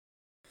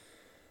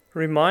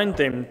Remind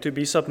them to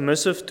be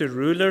submissive to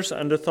rulers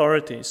and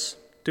authorities,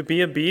 to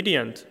be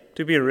obedient,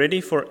 to be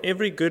ready for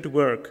every good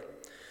work,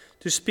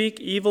 to speak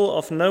evil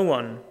of no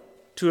one,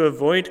 to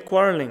avoid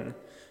quarreling,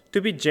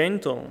 to be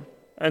gentle,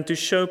 and to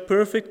show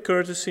perfect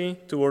courtesy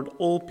toward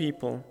all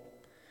people.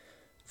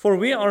 For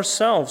we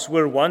ourselves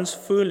were once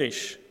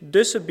foolish,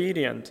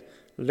 disobedient,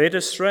 led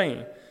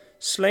astray,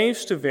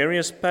 slaves to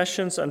various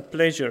passions and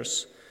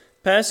pleasures,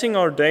 passing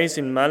our days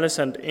in malice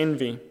and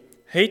envy,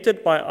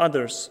 hated by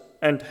others,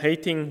 and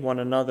hating one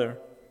another.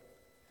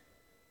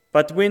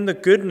 But when the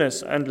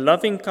goodness and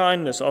loving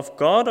kindness of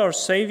God our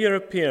Savior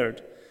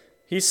appeared,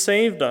 He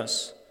saved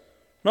us,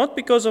 not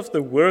because of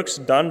the works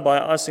done by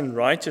us in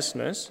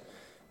righteousness,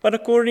 but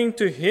according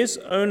to His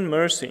own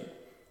mercy,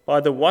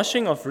 by the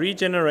washing of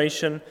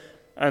regeneration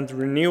and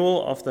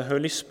renewal of the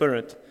Holy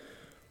Spirit,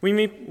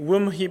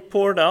 whom He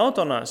poured out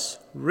on us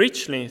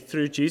richly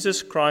through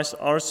Jesus Christ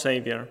our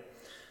Savior,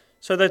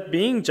 so that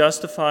being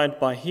justified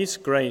by His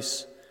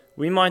grace,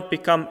 we might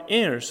become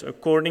heirs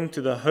according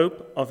to the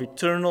hope of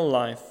eternal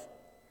life.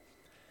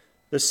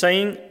 The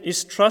saying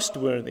is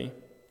trustworthy,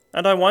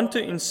 and I want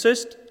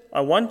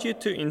you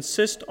to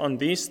insist on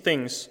these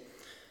things,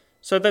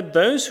 so that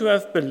those who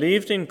have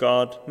believed in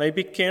God may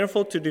be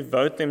careful to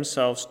devote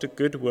themselves to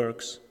good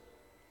works.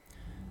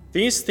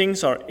 These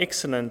things are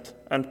excellent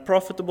and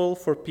profitable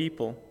for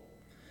people,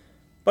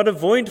 but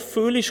avoid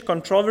foolish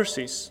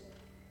controversies,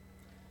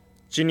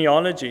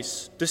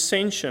 genealogies,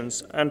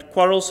 dissensions, and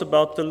quarrels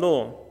about the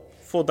law,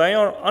 for they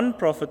are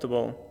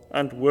unprofitable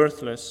and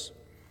worthless.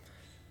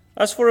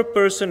 As for a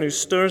person who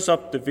stirs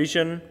up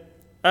division,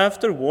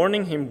 after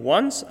warning him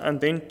once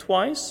and then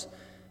twice,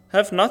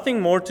 have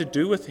nothing more to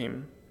do with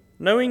him,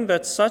 knowing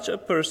that such a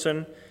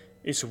person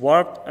is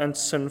warped and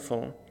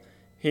sinful.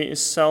 He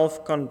is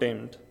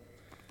self-condemned.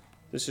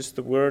 This is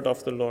the word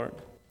of the Lord.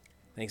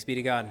 Thanks be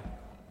to God.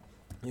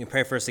 You can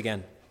pray for us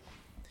again.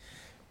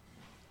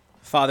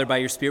 Father, by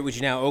your Spirit, would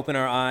you now open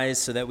our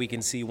eyes so that we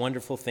can see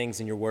wonderful things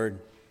in your word?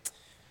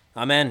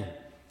 Amen.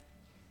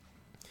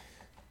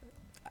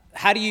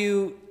 How do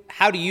you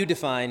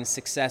define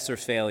success or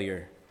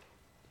failure?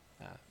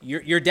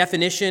 Your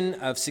definition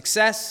of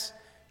success,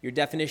 your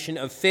definition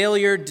of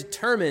failure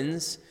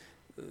determines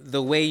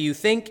the way you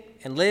think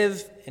and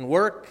live and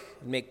work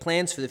and make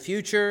plans for the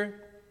future.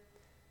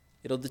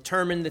 It'll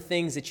determine the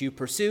things that you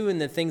pursue and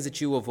the things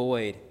that you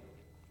avoid.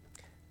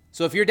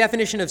 So if your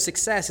definition of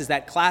success is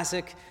that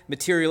classic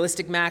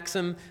materialistic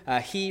maxim,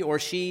 he or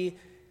she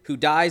who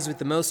dies with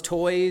the most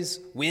toys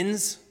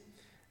wins,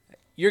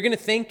 you're going to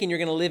think and you're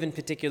going to live in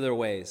particular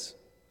ways.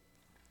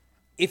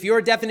 If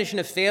your definition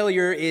of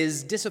failure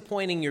is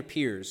disappointing your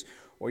peers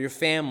or your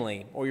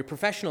family or your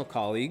professional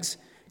colleagues,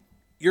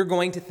 you're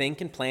going to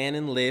think and plan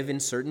and live in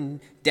certain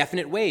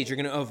definite ways. You're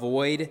going to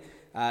avoid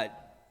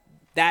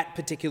that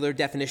particular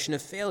definition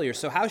of failure.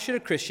 So how should a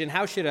Christian,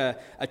 how should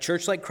a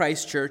church like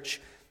Christ Church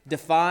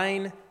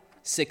define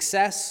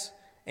success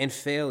and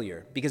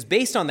failure? Because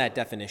based on that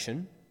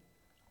definition,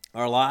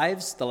 our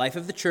lives, the life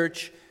of the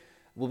church,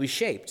 will be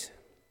shaped.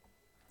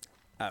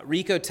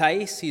 Rico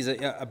Titus, he's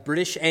a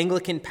British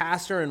Anglican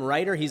pastor and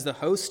writer. He's the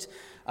host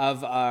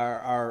of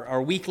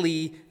our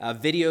weekly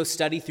video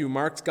study through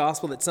Mark's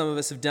Gospel that some of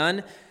us have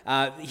done.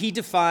 He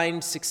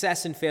defined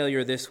success and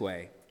failure this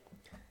way.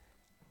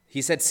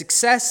 He said,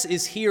 "Success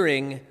is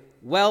hearing,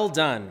 'Well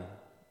done,'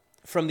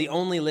 from the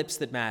only lips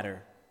that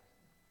matter.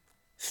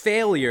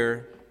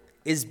 Failure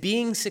is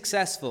being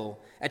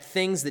successful at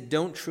things that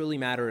don't truly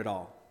matter at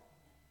all."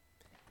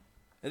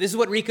 Now, this is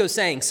what Rico's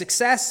saying.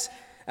 Success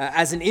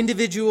as an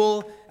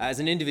individual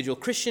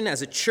Christian,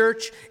 as a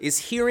church, is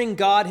hearing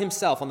God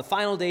himself on the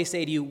final day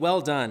say to you,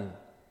 "Well done.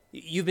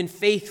 You've been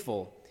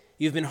faithful.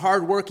 You've been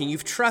hardworking.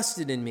 You've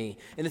trusted in me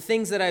and the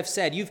things that I've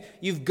said.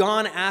 You've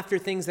gone after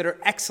things that are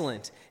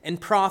excellent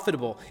and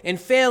profitable." And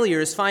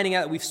failure is finding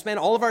out that we've spent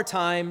all of our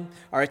time,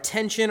 our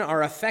attention,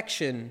 our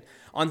affection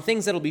on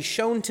things that will be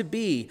shown to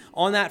be,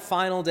 on that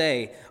final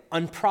day,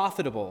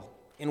 unprofitable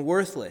and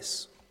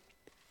worthless.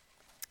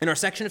 In our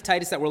section of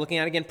Titus that we're looking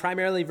at, again,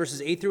 primarily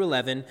verses 8 through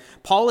 11,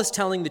 Paul is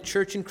telling the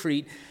church in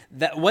Crete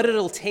that what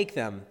it'll take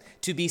them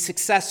to be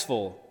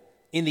successful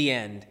in the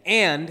end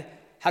and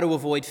how to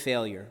avoid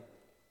failure.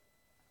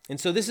 And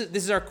so this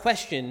is our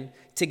question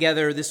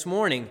together this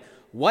morning.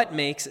 What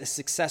makes a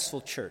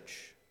successful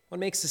church? What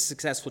makes a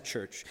successful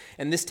church?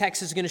 And this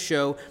text is going to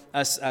show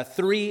us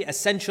three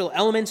essential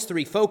elements,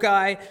 three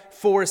foci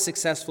for a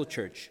successful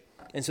church.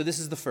 And so this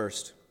is the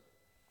first.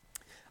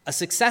 A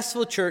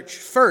successful church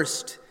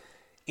first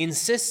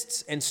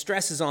insists and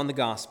stresses on the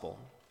gospel.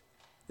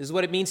 This is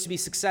what it means to be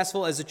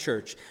successful as a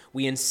church.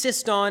 We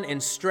insist on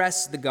and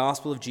stress the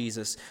gospel of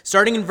Jesus.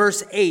 Starting in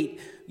verse 8,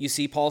 you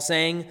see Paul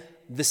saying,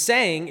 "The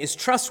saying is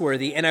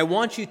trustworthy, and I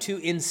want you to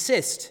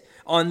insist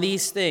on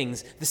these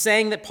things." The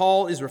saying that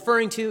Paul is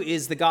referring to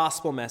is the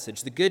gospel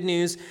message, the good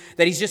news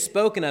that he's just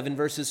spoken of in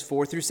verses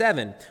 4 through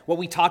 7, what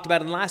we talked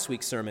about in last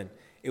week's sermon.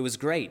 It was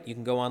great. You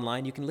can go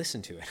online, you can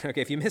listen to it,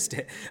 okay, if you missed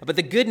it. But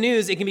the good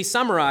news, it can be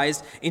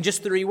summarized in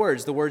just 3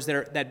 words, the words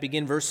that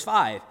begin verse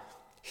 5.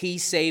 He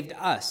saved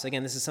us.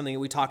 Again, this is something that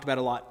we talked about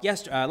a lot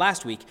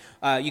last week.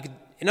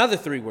 In other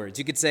three words,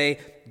 you could say,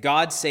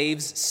 God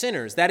saves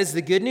sinners. That is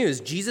the good news.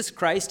 Jesus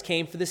Christ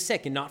came for the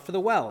sick and not for the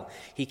well.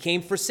 He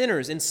came for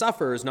sinners and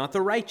sufferers, not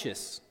the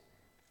righteous.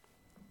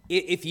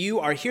 If you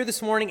are here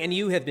this morning and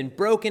you have been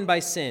broken by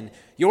sin,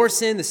 your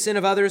sin, the sin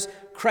of others,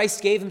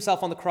 Christ gave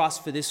himself on the cross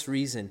for this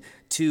reason,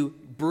 to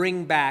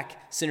bring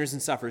back sinners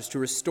and sufferers, to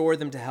restore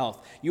them to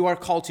health. You are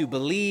called to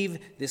believe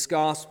this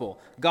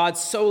gospel. God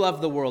so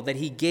loved the world that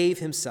he gave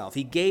himself.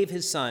 He gave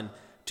his Son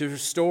to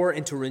restore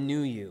and to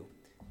renew you.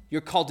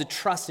 You're called to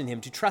trust in him,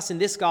 to trust in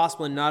this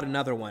gospel and not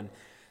another one,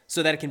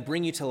 so that it can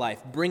bring you to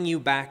life, bring you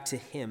back to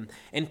him.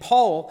 And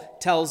Paul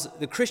tells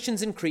the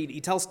Christians in Crete,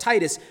 he tells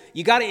Titus,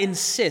 you got to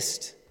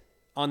insist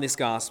on this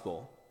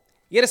gospel.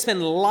 You got to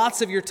spend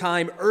lots of your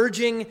time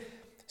urging,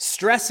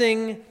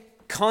 stressing,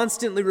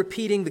 constantly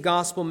repeating the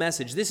gospel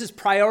message. This is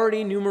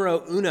priority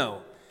numero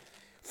uno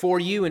for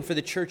you and for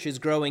the churches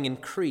growing in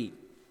Crete.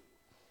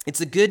 It's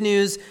the good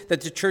news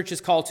that the church is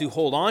called to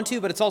hold on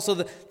to, but it's also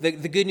the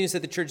good news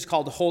that the church is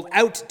called to hold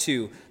out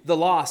to the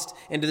lost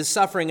and to the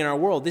suffering in our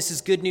world. This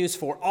is good news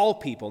for all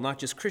people, not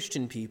just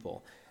Christian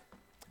people.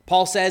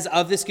 Paul says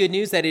of this good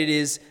news that it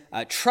is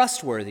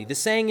trustworthy. The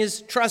saying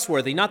is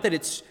trustworthy, not that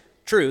it's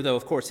true, though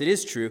of course it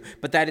is true,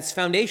 but that it's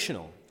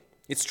foundational.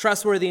 It's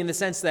trustworthy in the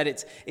sense that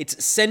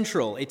it's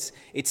central. It's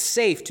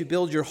safe to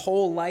build your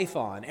whole life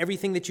on.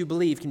 Everything that you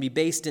believe can be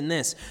based in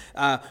this.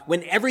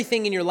 When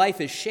everything in your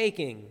life is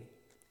shaking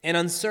and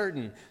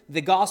uncertain,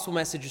 the gospel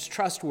message is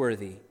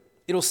trustworthy.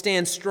 It'll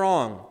stand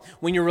strong.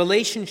 When your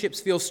relationships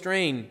feel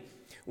strained,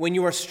 when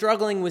you are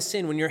struggling with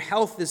sin, when your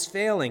health is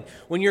failing,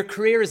 when your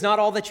career is not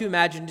all that you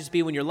imagined it to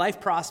be, when your life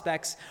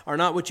prospects are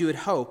not what you had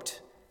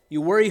hoped,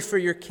 you worry for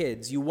your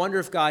kids, you wonder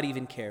if God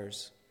even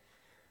cares.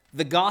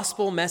 The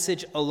gospel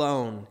message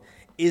alone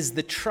is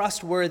the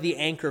trustworthy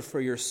anchor for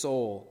your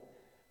soul,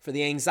 for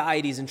the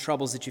anxieties and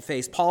troubles that you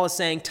face. Paul is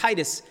saying,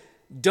 Titus,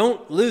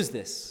 don't lose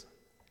this.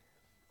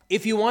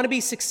 If you want to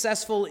be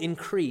successful in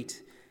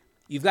Crete,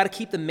 you've got to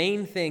keep the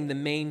main thing the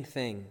main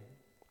thing.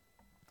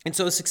 And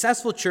so a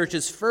successful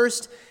church's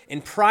first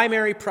and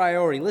primary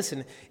priority,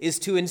 listen, is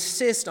to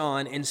insist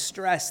on and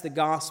stress the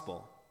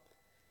gospel.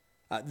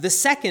 The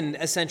second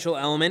essential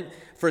element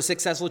for a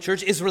successful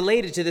church is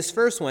related to this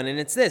first one, and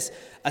it's this.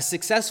 A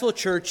successful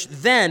church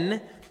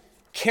then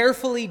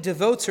carefully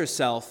devotes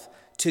herself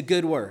to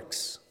good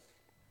works.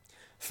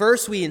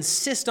 First, we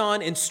insist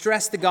on and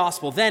stress the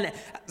gospel. Then,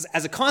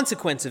 as a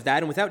consequence of that,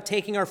 and without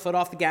taking our foot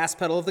off the gas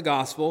pedal of the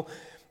gospel,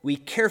 we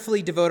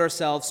carefully devote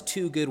ourselves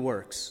to good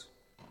works.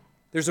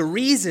 There's a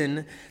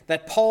reason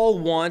that Paul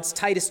wants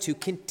Titus to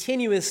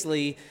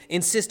continuously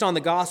insist on the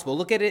gospel.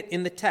 Look at it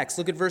in the text.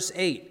 Look at verse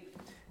 8.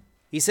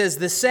 He says,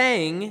 the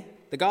saying,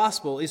 the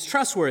gospel, is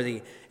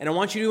trustworthy, and I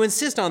want you to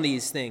insist on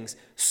these things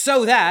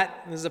so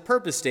that, this is a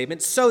purpose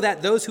statement, so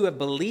that those who have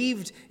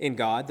believed in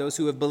God, those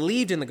who have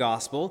believed in the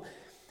gospel,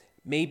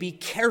 may be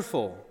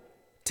careful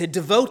to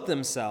devote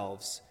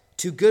themselves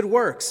to good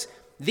works.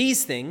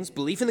 These things,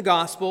 belief in the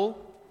gospel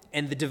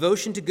and the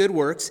devotion to good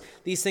works,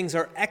 these things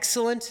are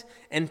excellent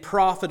and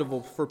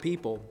profitable for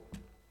people.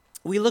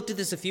 We looked at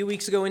this a few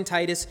weeks ago in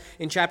Titus,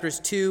 in chapters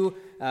 2,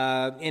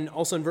 and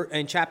also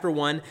in chapter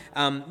 1,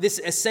 this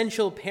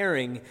essential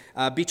pairing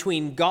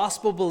between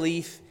gospel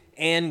belief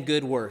and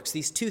good works.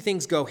 These two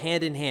things go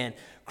hand in hand.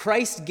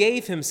 Christ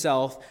gave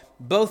himself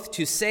both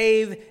to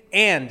save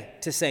and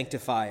to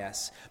sanctify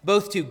us,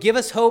 both to give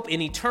us hope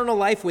in eternal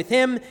life with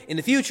him in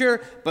the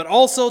future, but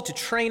also to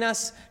train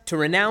us to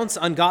renounce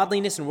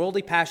ungodliness and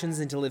worldly passions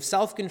and to live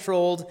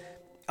self-controlled,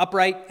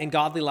 upright, and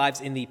godly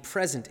lives in the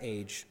present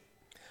age.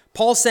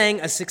 Paul's saying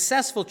a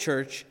successful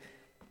church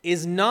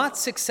is not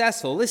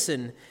successful,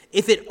 listen,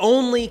 if it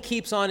only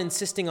keeps on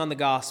insisting on the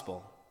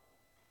gospel.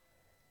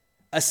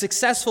 A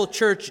successful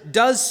church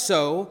does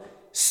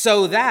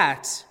so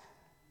that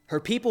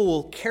her people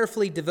will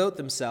carefully devote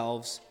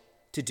themselves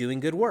to doing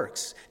good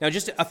works. Now,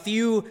 just a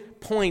few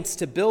points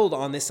to build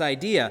on this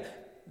idea.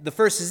 The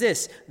first is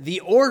this: the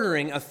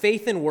ordering of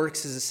faith and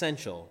works is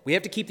essential. We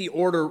have to keep the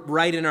order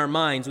right in our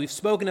minds. We've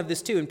spoken of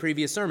this too in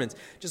previous sermons.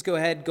 Just go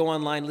ahead, go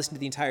online, listen to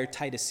the entire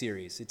Titus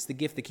series. It's the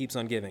gift that keeps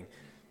on giving.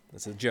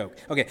 That's a joke.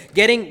 Okay,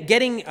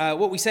 getting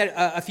what we said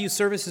a few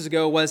services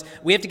ago was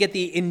we have to get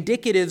the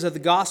indicatives of the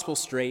gospel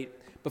straight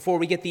before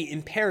we get the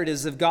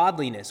imperatives of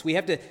godliness. We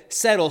have to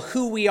settle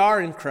who we are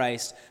in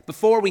Christ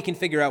before we can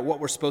figure out what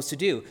we're supposed to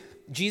do.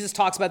 Jesus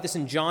talks about this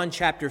in John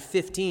chapter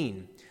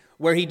 15,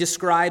 where he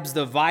describes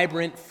the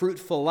vibrant,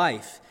 fruitful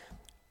life.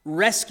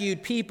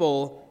 Rescued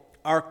people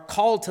are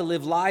called to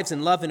live lives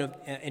in love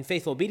and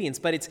faithful obedience,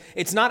 but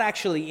it's not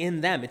actually in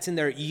them. It's in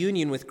their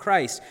union with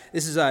Christ.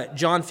 This is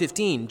John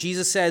 15.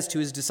 Jesus says to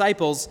his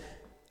disciples,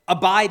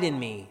 "Abide in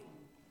me,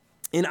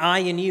 and I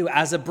in you.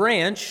 As a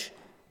branch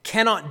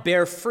cannot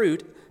bear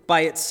fruit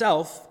by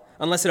itself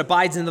unless it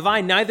abides in the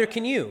vine, neither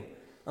can you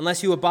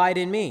unless you abide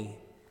in me.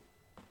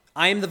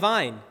 I am the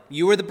vine,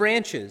 you are the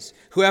branches.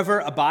 Whoever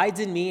abides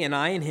in me and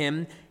I in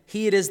him,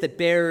 he it is that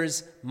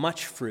bears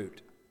much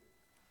fruit.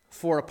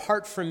 For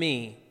apart from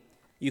me,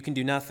 you can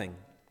do nothing."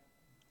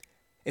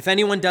 If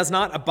anyone does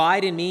not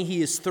abide in me,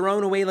 he is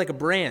thrown away like a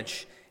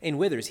branch and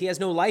withers. He has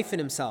no life in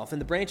himself, and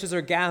the branches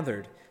are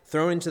gathered,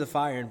 thrown into the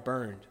fire, and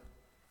burned.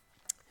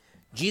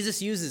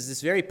 Jesus uses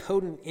this very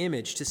potent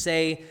image to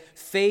say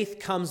faith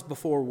comes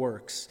before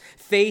works.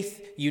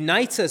 Faith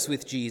unites us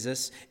with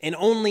Jesus, and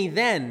only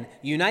then,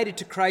 united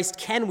to Christ,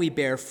 can we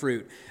bear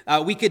fruit.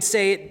 We could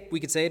say it,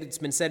 it's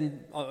been said in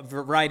a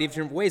variety of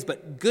different ways,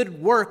 but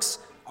good works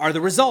are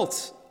the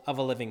result of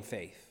a living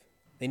faith.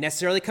 They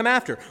necessarily come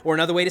after. Or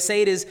another way to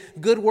say it is,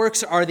 good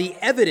works are the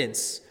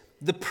evidence,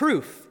 the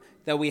proof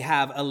that we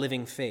have a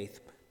living faith,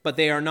 but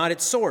they are not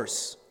its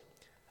source.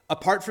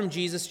 Apart from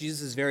Jesus,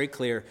 Jesus is very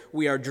clear.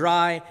 We are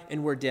dry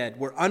and we're dead.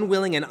 We're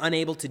unwilling and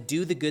unable to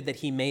do the good that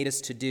he made us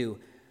to do.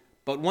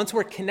 But once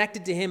we're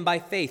connected to him by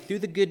faith through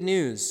the good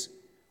news,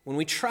 when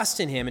we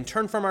trust in him and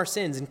turn from our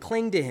sins and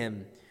cling to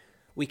him,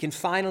 we can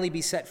finally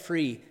be set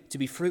free to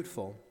be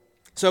fruitful.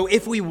 So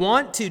if we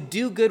want to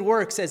do good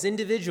works as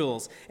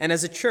individuals and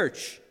as a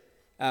church,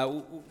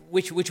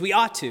 which we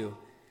ought to,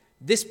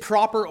 this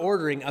proper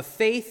ordering of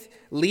faith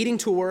leading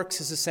to works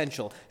is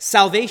essential.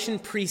 Salvation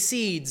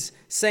precedes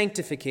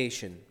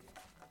sanctification.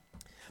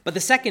 But the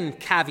second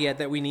caveat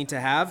that we need to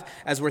have,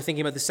 as we're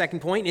thinking about the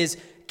second point, is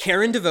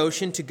care and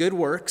devotion to good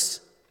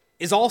works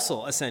is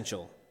also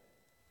essential.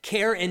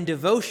 Care and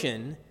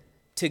devotion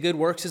to good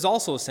works is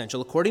also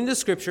essential. According to the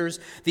Scriptures,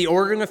 the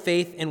ordering of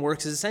faith and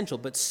works is essential,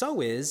 but so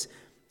is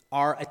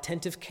our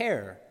attentive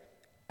care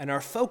and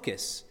our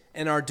focus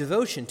and our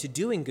devotion to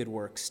doing good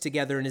works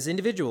together and as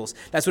individuals.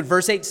 That's what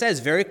verse 8 says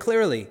very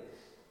clearly.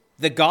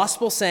 The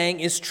gospel saying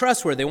is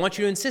trustworthy. I want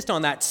you to insist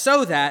on that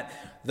so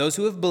that those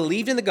who have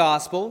believed in the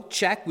gospel,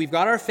 check, we've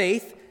got our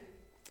faith,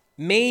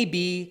 may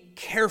be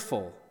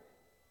careful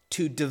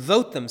to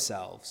devote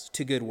themselves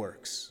to good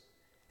works.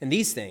 And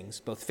these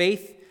things, both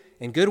faith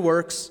and good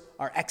works,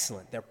 are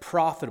excellent. They're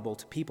profitable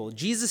to people.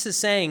 Jesus is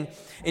saying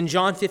in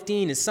John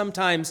 15 is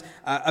sometimes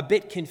a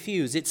bit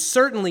confused. It's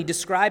certainly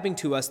describing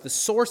to us the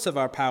source of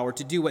our power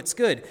to do what's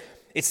good.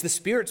 It's the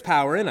Spirit's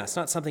power in us,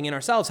 not something in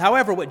ourselves.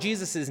 However, what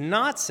Jesus is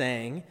not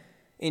saying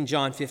in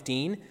John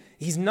 15,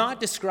 he's not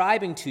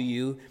describing to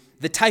you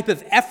the type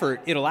of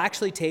effort it'll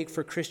actually take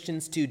for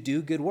Christians to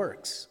do good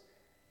works.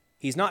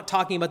 He's not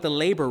talking about the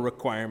labor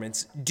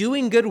requirements.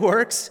 Doing good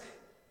works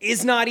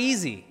is not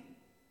easy.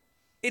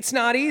 It's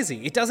not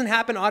easy. It doesn't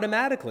happen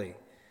automatically.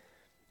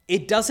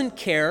 It doesn't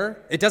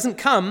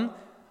come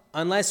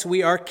unless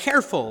we are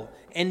careful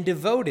and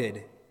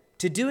devoted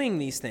to doing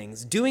these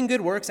things. Doing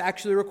good works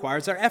actually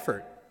requires our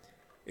effort.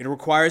 It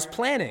requires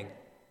planning.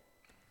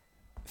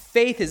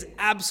 Faith is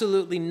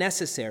absolutely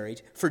necessary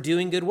for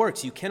doing good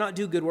works. You cannot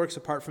do good works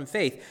apart from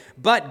faith.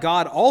 But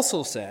God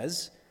also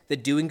says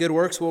that doing good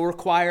works will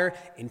require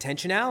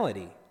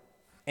intentionality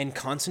and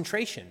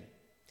concentration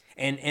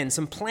and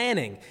some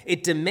planning.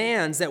 It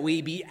demands that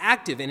we be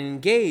active and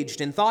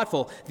engaged and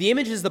thoughtful. The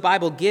images the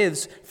Bible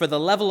gives for the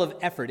level of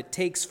effort it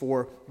takes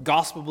for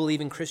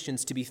gospel-believing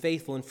Christians to be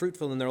faithful and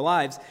fruitful in their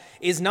lives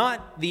is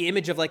not the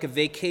image of like a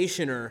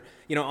vacationer,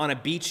 on a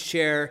beach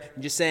chair,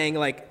 just saying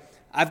like,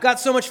 I've got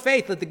so much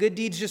faith, let the good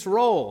deeds just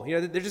roll.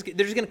 They're just going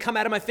to come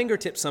out of my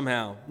fingertips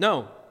somehow.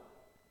 No.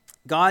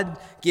 God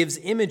gives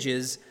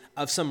images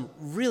of some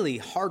really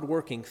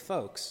hardworking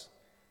folks,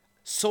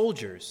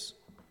 soldiers,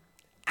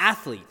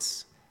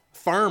 athletes,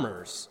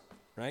 farmers,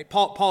 right?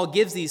 Paul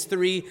gives these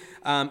three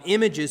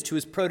images to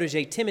his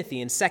protege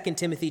Timothy in 2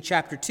 Timothy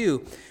chapter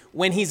 2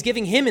 when he's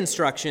giving him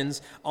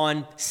instructions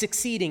on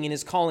succeeding in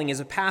his calling as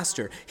a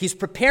pastor. He's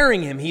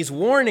preparing him, he's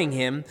warning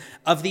him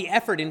of the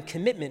effort and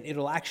commitment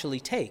it'll actually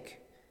take.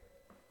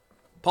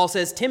 Paul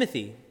says,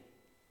 Timothy,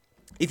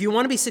 if you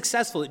want to be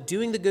successful at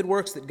doing the good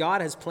works that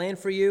God has planned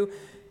for you,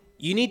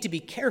 you need to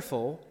be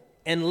careful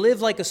and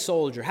live like a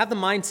soldier. Have the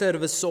mindset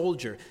of a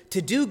soldier.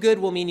 To do good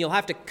will mean you'll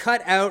have to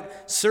cut out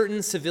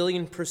certain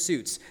civilian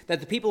pursuits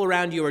that the people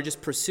around you are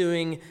just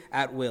pursuing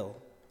at will.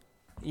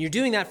 You're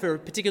doing that for a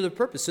particular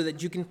purpose so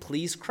that you can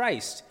please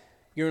Christ,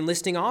 your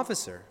enlisting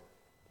officer.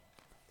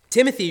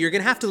 Timothy, you're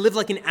going to have to live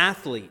like an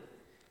athlete.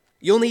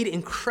 You'll need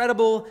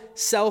incredible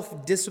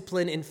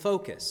self-discipline and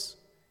focus.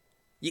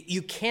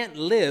 You can't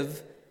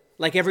live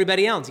like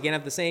everybody else. You can't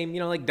have the same,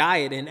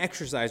 diet and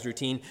exercise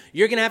routine.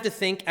 You're going to have to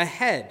think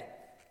ahead.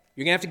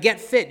 You're going to have to get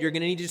fit. You're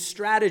going to need to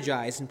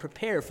strategize and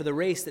prepare for the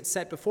race that's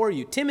set before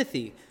you.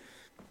 Timothy,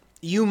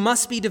 you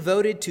must be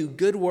devoted to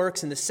good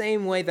works in the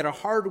same way that a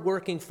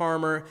hard-working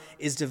farmer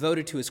is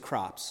devoted to his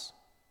crops.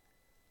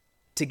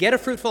 To get a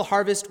fruitful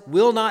harvest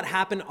will not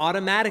happen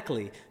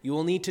automatically. You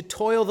will need to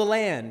toil the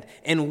land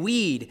and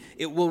weed.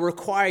 It will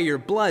require your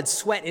blood,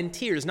 sweat, and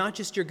tears, not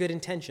just your good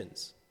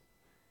intentions.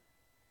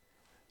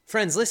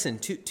 Friends, listen,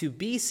 to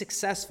be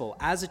successful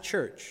as a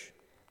church,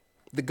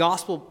 the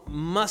gospel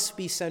must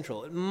be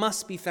central. It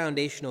must be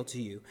foundational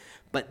to you.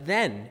 But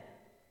then,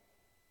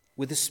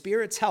 with the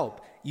Spirit's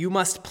help, you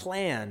must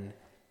plan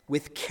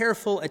with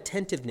careful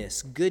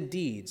attentiveness good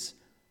deeds,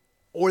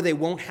 or they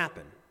won't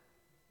happen.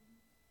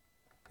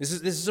 This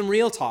is some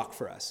real talk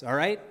for us, all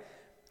right?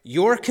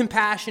 Your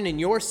compassion and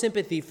your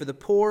sympathy for the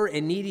poor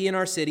and needy in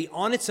our city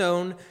on its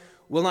own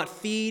will not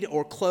feed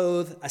or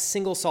clothe a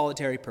single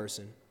solitary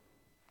person.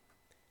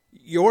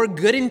 Your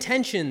good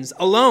intentions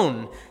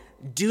alone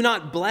do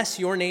not bless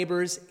your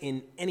neighbors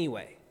in any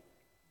way.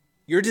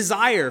 Your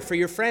desire for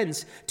your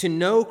friends to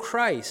know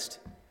Christ,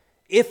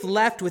 if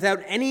left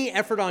without any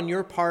effort on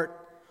your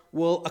part,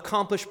 will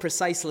accomplish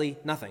precisely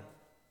nothing.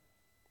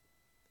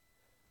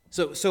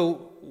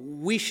 So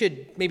we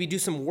should maybe do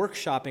some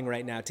workshopping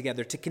right now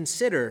together to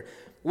consider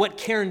what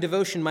care and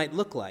devotion might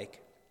look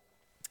like.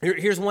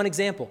 Here's one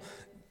example.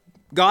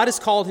 God has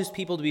called his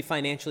people to be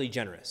financially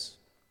generous.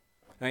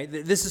 Right?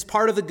 This is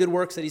part of the good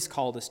works that he's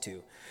called us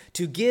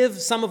to give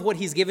some of what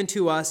he's given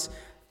to us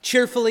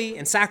cheerfully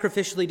and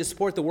sacrificially to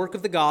support the work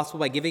of the gospel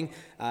by giving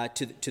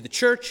to the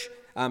church,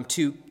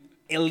 to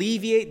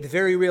alleviate the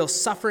very real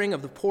suffering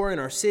of the poor in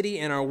our city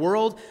and our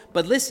world.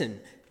 But listen,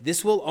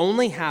 this will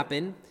only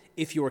happen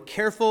if you're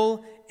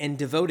careful and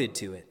devoted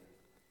to it.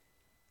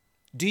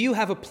 Do you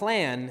have a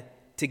plan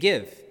to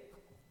give?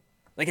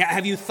 Like,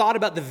 have you thought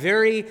about the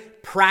very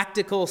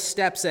practical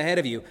steps ahead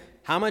of you?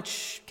 How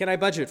much can I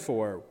budget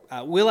for?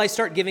 Will I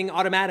start giving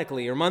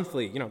automatically or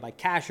monthly, by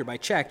cash or by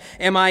check?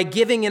 Am I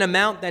giving an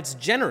amount that's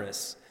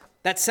generous,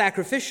 that's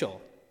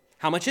sacrificial?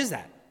 How much is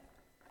that?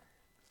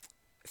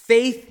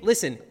 Faith,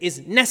 listen,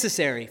 is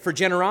necessary for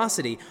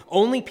generosity.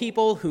 Only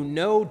people who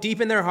know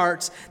deep in their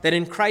hearts that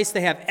in Christ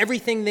they have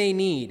everything they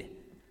need.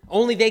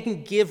 Only they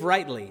can give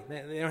rightly.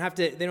 They don't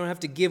have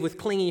to give with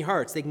clingy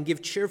hearts. They can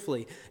give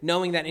cheerfully,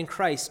 knowing that in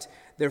Christ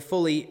they're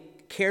fully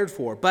cared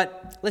for.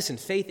 But listen,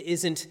 faith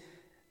isn't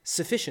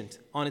sufficient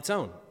on its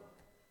own.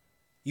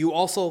 You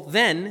also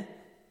then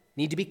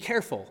need to be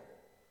careful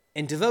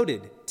and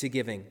devoted to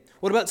giving.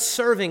 What about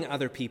serving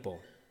other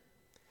people?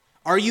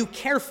 Are you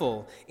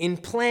careful in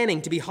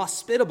planning to be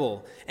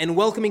hospitable and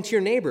welcoming to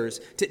your neighbors,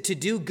 to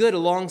do good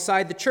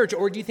alongside the church?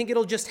 Or do you think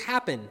it'll just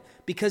happen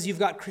because you've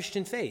got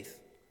Christian faith?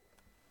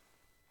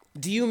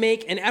 Do you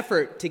make an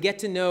effort to get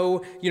to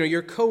know,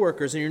 your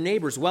coworkers and your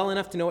neighbors well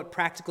enough to know what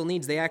practical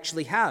needs they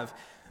actually have?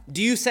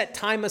 Do you set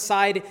time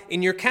aside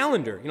in your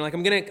calendar?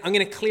 I'm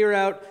gonna clear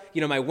out,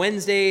 my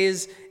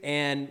Wednesdays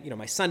and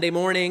my Sunday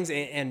mornings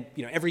and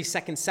every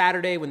second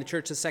Saturday when the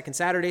church does second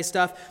Saturday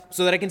stuff,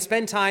 so that I can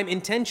spend time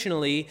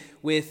intentionally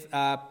with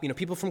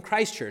people from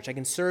Christ Church. I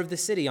can serve the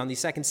city on these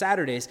second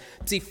Saturdays.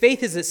 See,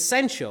 faith is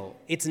essential.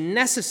 It's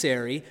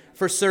necessary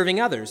for serving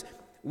others.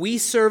 We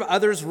serve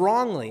others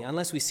wrongly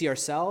unless we see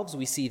ourselves,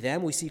 we see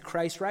them, we see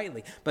Christ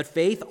rightly. But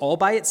faith all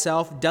by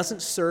itself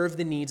doesn't serve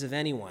the needs of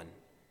anyone.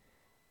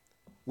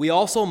 We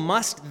also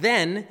must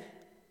then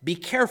be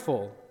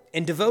careful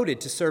and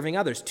devoted to serving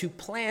others, to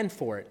plan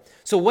for it.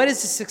 So what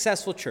is a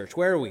successful church?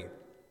 Where are we?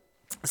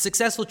 A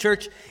successful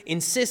church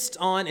insists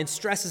on and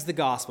stresses the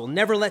gospel,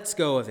 never lets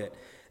go of it.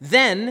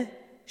 Then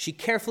she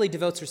carefully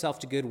devotes herself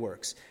to good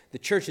works. The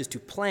church is to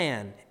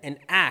plan and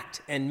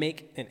act and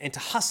to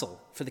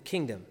hustle for the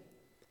kingdom.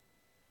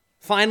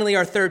 Finally,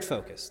 the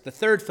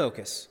third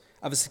focus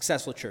of a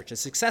successful church. A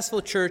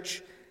successful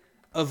church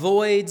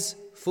avoids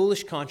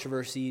foolish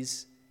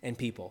controversies and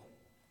people.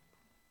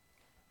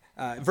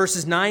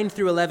 Verses 9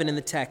 through 11 in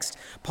the text,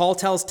 Paul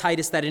tells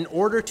Titus that in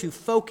order to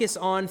focus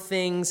on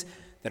things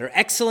that are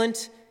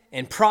excellent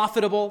and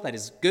profitable, that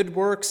is good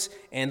works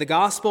and the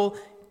gospel,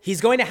 he's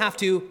going to have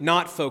to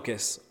not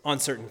focus on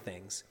certain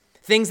things.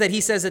 Things that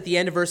he says at the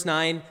end of verse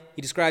 9,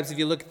 he describes, if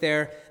you look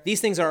there,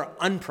 these things are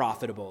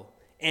unprofitable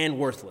and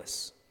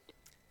worthless.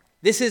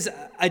 This is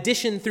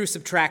addition through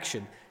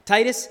subtraction.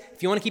 Titus,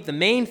 if you want to keep the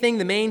main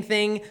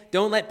thing,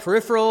 don't let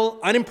peripheral,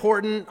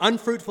 unimportant,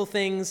 unfruitful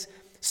things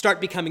start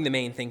becoming the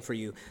main thing for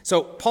you.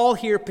 So Paul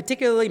here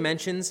particularly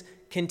mentions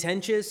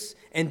contentious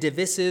and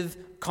divisive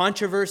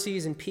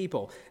controversies and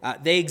people.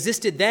 They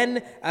existed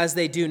then as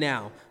they do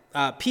now.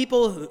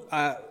 People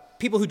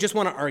who just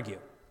want to argue.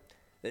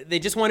 They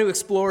just want to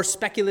explore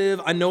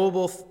speculative,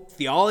 unknowable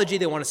theology.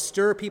 They want to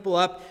stir people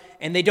up,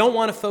 and they don't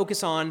want to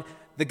focus on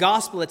the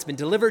gospel that's been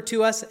delivered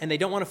to us, and they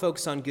don't want to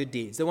focus on good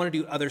deeds. They want to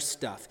do other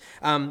stuff.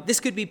 This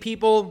could be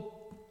people,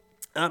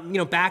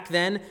 back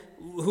then,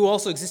 who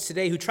also exist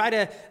today, who try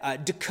to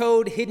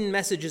decode hidden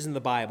messages in the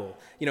Bible,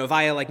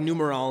 via like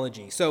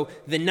numerology. So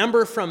the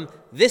number from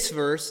this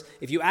verse,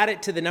 if you add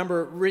it to the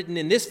number written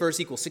in this verse,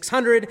 equals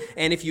 600,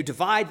 and if you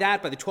divide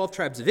that by the 12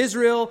 tribes of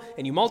Israel,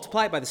 and you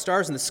multiply it by the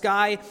stars in the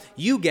sky,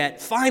 you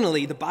get,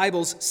 finally, the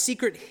Bible's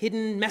secret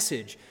hidden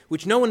message,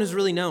 which no one has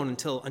really known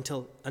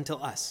until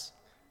us.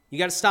 You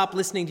got to stop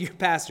listening to your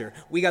pastor.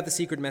 We got the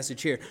secret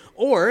message here.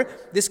 Or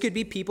this could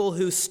be people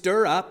who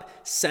stir up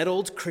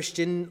settled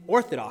Christian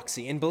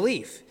orthodoxy and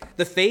belief,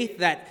 the faith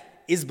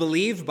that is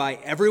believed by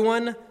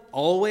everyone,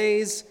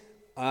 always,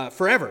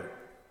 forever.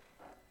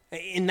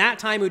 In that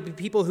time, it would be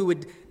people who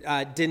would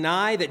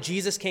deny that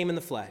Jesus came in the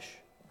flesh.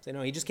 Say,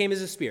 no, he just came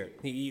as a spirit.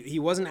 He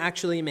wasn't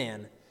actually a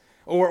man.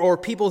 Or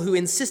people who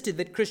insisted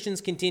that Christians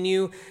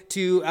continue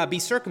to be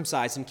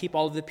circumcised and keep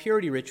all of the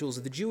purity rituals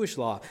of the Jewish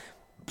law.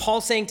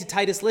 Paul's saying to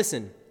Titus,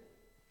 listen,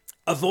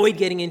 avoid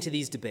getting into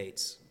these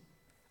debates.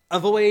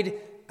 Avoid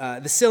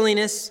the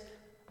silliness.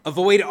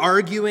 Avoid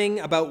arguing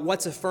about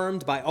what's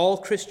affirmed by all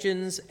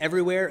Christians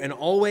everywhere and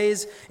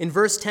always. In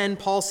verse 10,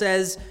 Paul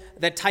says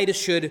that Titus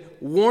should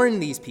warn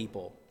these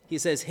people. He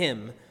says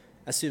him,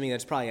 assuming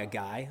that's probably a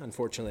guy.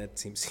 Unfortunately, that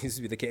seems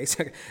to be the case.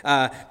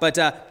 But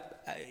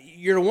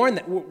you're to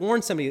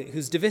warn somebody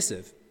who's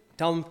divisive.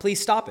 Tell them, please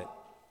stop it.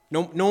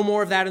 No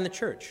more of that in the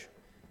church.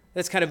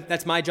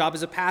 That's my job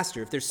as a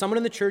pastor. If there's someone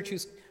in the church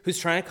who's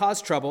trying to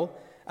cause trouble,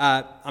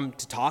 I'm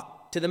to talk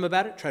to them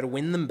about it, try to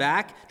win them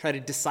back, try to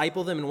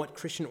disciple them in what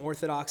Christian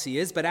orthodoxy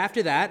is. But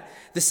after that,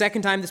 the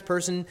second time this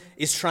person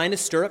is trying to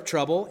stir up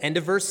trouble, end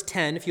of verse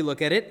 10, if you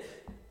look at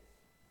it,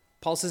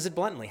 Paul says it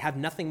bluntly, have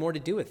nothing more to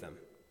do with them.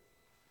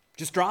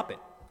 Just drop it.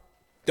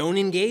 Don't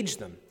engage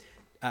them.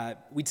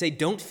 We'd say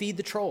don't feed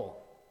the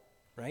troll,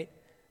 right?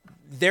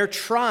 They're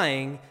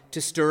trying to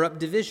stir up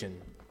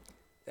division.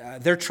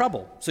 They're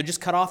trouble. So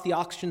just cut off the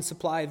oxygen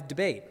supply of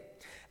debate.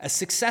 A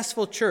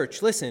successful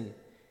church, listen,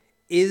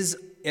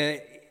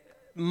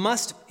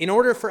 must, in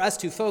order for us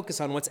to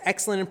focus on what's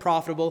excellent and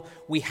profitable,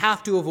 we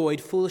have to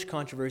avoid foolish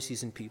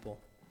controversies in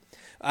people.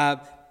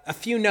 A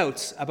few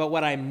notes about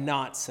what I'm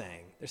not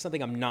saying. There's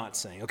something I'm not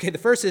saying. Okay, the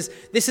first is,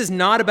 this is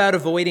not about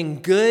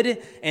avoiding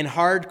good and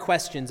hard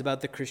questions about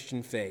the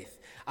Christian faith.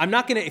 I'm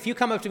not going to, if you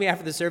come up to me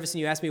after the service and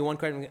you ask me one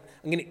question,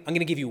 I'm going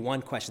to give you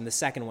one question. The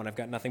second one, I've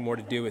got nothing more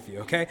to do with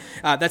you, okay?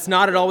 That's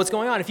not at all what's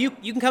going on. If you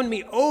can come to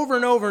me over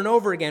and over and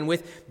over again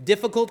with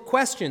difficult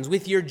questions,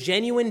 with your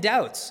genuine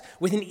doubts,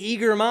 with an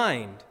eager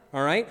mind,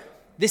 all right?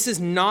 This is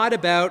not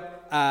about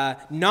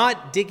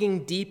not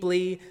digging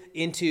deeply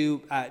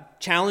into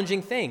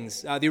challenging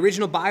things. The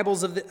original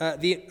Bibles of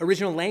the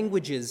original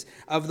languages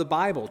of the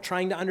Bible,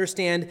 trying to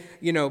understand,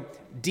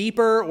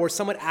 deeper or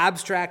somewhat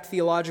abstract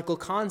theological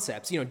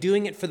concepts,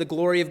 doing it for the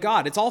glory of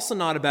God. It's also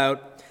not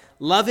about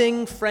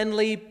loving,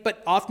 friendly,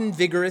 but often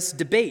vigorous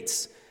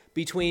debates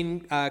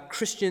between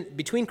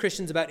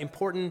Christians about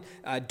important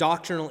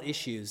doctrinal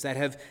issues that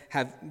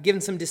have given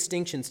some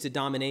distinctions to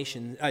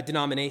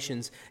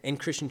denominations and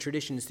Christian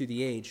traditions through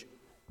the age.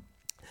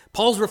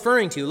 Paul's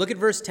referring to, look at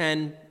verse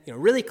 10,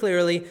 really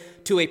clearly,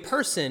 to a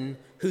person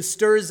who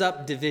stirs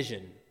up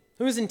division,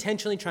 who is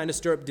intentionally trying to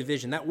stir up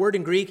division. That word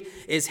in Greek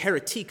is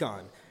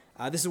heretikon.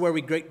 This is where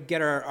we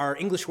get our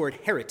English word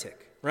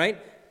heretic,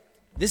 right?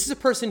 This is a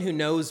person who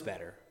knows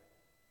better.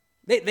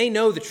 They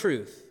know the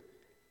truth.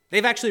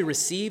 They've actually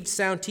received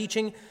sound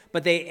teaching,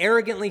 but they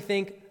arrogantly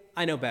think,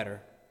 I know better.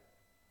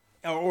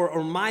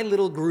 Or my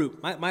little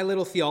group, my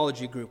little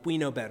theology group, we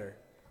know better.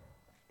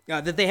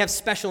 That they have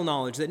special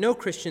knowledge that no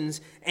Christians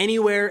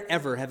anywhere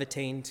ever have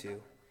attained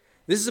to.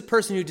 This is a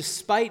person who,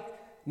 despite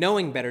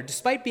knowing better,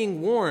 despite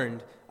being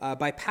warned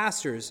by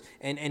pastors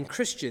and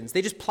Christians,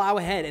 they just plow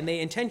ahead and they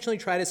intentionally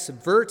try to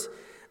subvert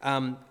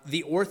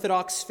the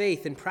orthodox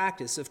faith and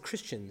practice of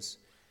Christians.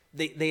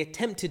 They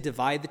attempt to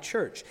divide the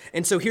church.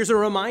 And so here's a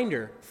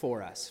reminder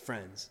for us,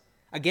 friends.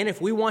 Again, if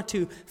we want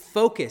to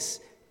focus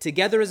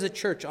together as a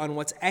church on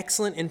what's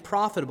excellent and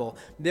profitable,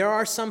 there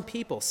are some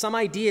people, some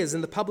ideas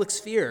in the public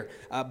sphere,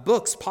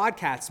 books,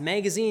 podcasts,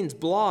 magazines,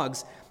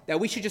 blogs, that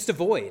we should just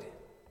avoid.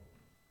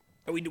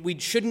 We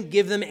shouldn't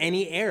give them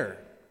any air.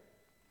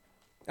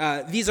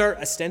 These are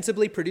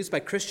ostensibly produced by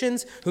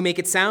Christians who make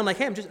it sound like,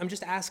 hey, I'm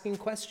just asking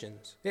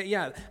questions.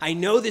 Yeah, I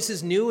know this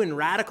is new and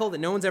radical, that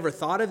no one's ever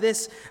thought of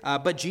this,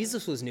 but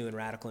Jesus was new and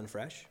radical and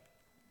fresh.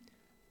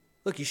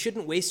 Look, you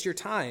shouldn't waste your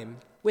time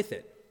with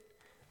it.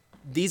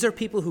 These are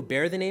people who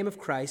bear the name of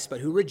Christ, but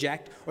who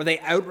reject, or they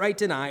outright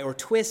deny, or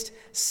twist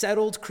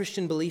settled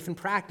Christian belief and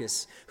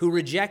practice, who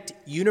reject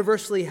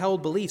universally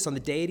held beliefs on the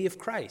deity of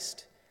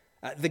Christ,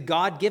 the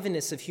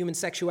God-givenness of human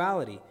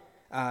sexuality,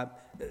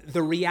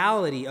 the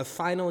reality of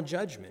final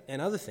judgment,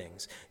 and other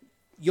things.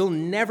 You'll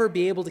never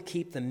be able to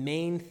keep the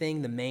main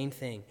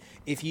thing,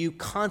 if you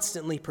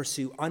constantly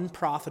pursue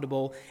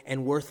unprofitable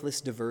and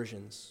worthless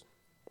diversions.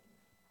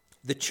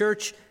 The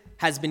church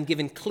has been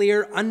given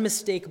clear,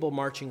 unmistakable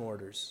marching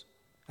orders.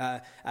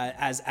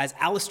 As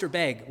Alistair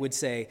Begg would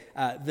say,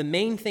 the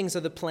main things are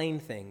the plain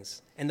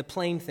things, and the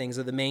plain things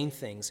are the main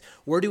things.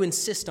 We're to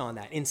insist on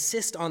that,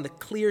 insist on the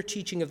clear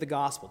teaching of the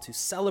gospel, to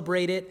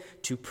celebrate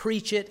it, to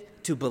preach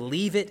it, to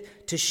believe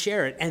it, to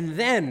share it. And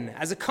then,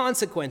 as a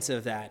consequence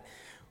of that,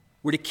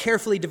 we're to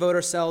carefully devote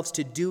ourselves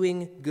to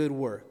doing good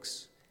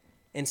works.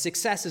 And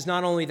success is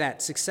not only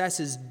that, success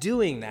is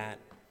doing that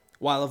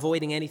while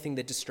avoiding anything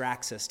that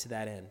distracts us to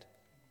that end.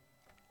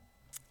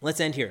 Let's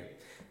end here.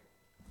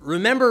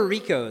 Remember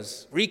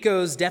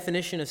Rico's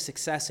definition of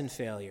success and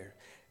failure.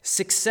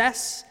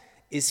 Success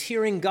is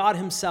hearing God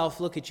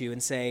himself look at you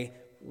and say,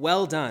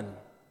 well done.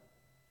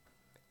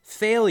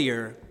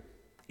 Failure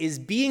is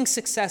being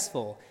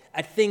successful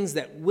at things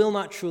that will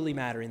not truly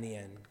matter in the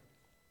end.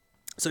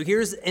 So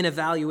here's an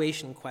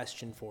evaluation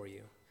question for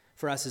you,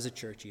 for us as a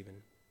church even.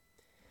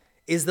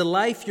 Is the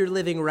life you're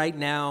living right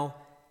now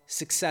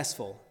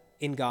successful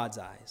in God's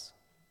eyes?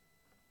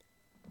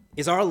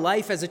 Is our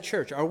life as a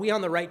church, are we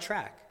on the right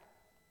track?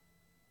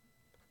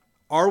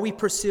 Are we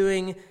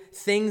pursuing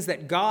things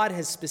that God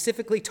has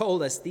specifically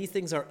told us these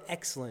things are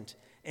excellent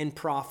and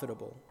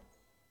profitable?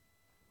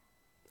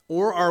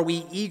 Or are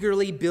we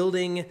eagerly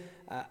building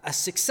a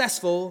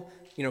successful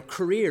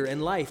career in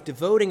life,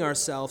 devoting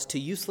ourselves to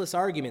useless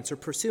arguments or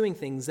pursuing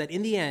things that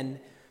in the end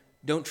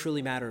don't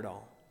truly matter at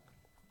all?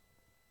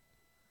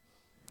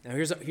 Now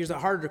here's a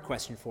harder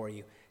question for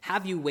you.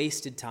 Have you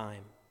wasted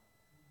time?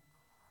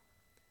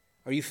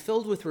 Are you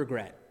filled with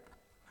regret?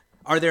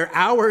 Are there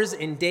hours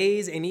and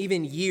days and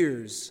even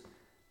years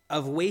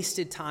of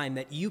wasted time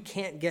that you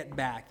can't get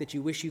back, that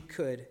you wish you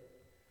could?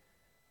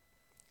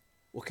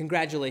 Well,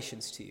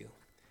 congratulations to you,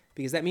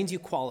 because that means you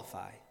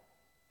qualify.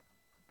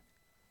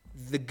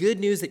 The good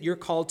news that you're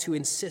called to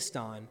insist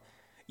on,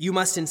 you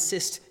must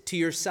insist to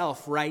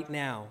yourself right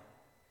now.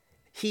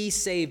 He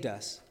saved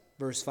us,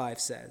 verse 5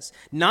 says,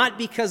 not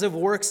because of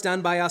works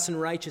done by us in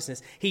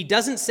righteousness. He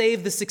doesn't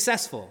save the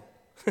successful,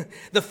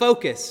 the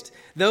focused,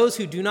 those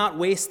who do not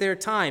waste their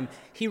time.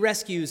 He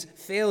rescues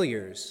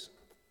failures,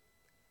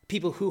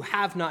 people who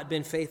have not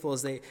been faithful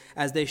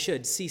as they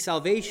should. See,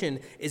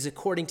 salvation is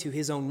according to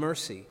his own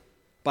mercy,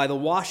 by the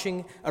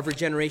washing of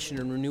regeneration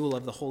and renewal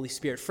of the Holy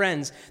Spirit.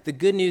 Friends, the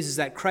good news is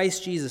that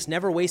Christ Jesus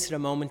never wasted a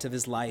moment of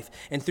his life,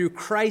 and through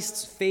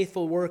Christ's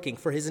faithful working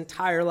for his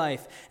entire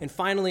life, and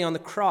finally on the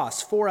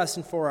cross for us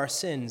and for our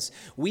sins,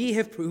 we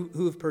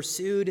who have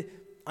pursued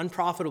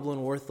unprofitable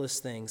and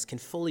worthless things can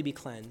fully be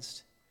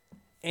cleansed,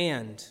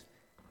 and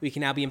we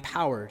can now be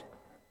empowered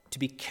to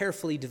be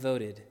carefully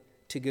devoted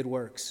to good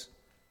works.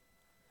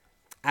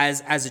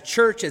 As a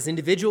church, as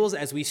individuals,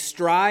 as we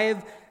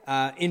strive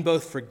in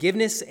both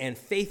forgiveness and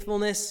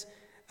faithfulness,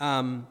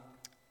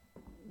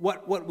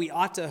 what we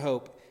ought to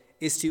hope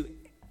is to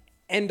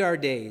end our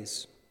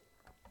days,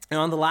 and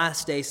on the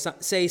last day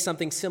say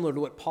something similar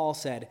to what Paul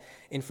said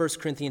in 1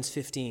 Corinthians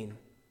 15.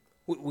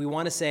 We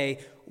want to say,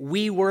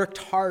 we worked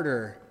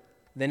harder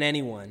than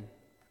anyone,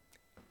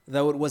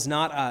 though it was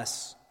not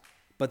us,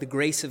 but the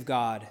grace of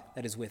God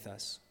that is with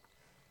us.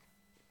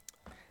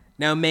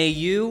 Now may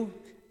you,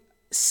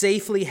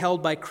 safely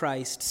held by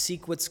Christ,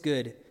 seek what's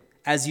good,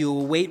 as you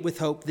await with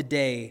hope the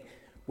day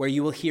where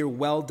you will hear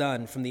well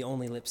done from the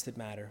only lips that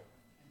matter.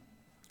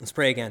 Let's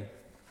pray again.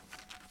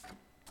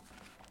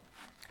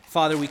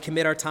 Father, we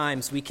commit our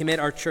times, we commit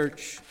our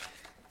church,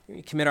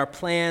 we commit our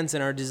plans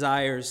and our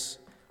desires,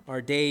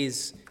 our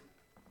days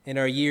and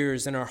our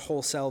years and our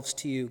whole selves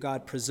to you.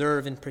 God,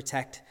 preserve and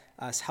protect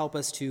us. Help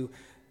us to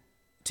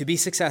be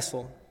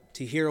successful,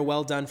 to hear a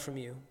well done from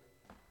you.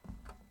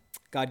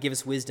 God, give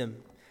us wisdom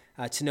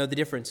to know the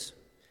difference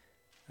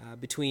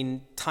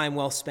between time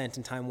well spent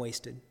and time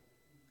wasted.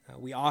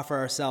 We offer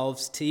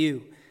ourselves to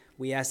you.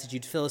 We ask that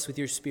you'd fill us with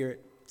your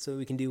Spirit so that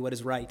we can do what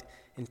is right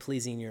and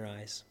pleasing in your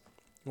eyes.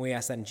 And we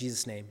ask that in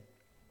Jesus' name.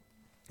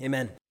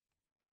 Amen.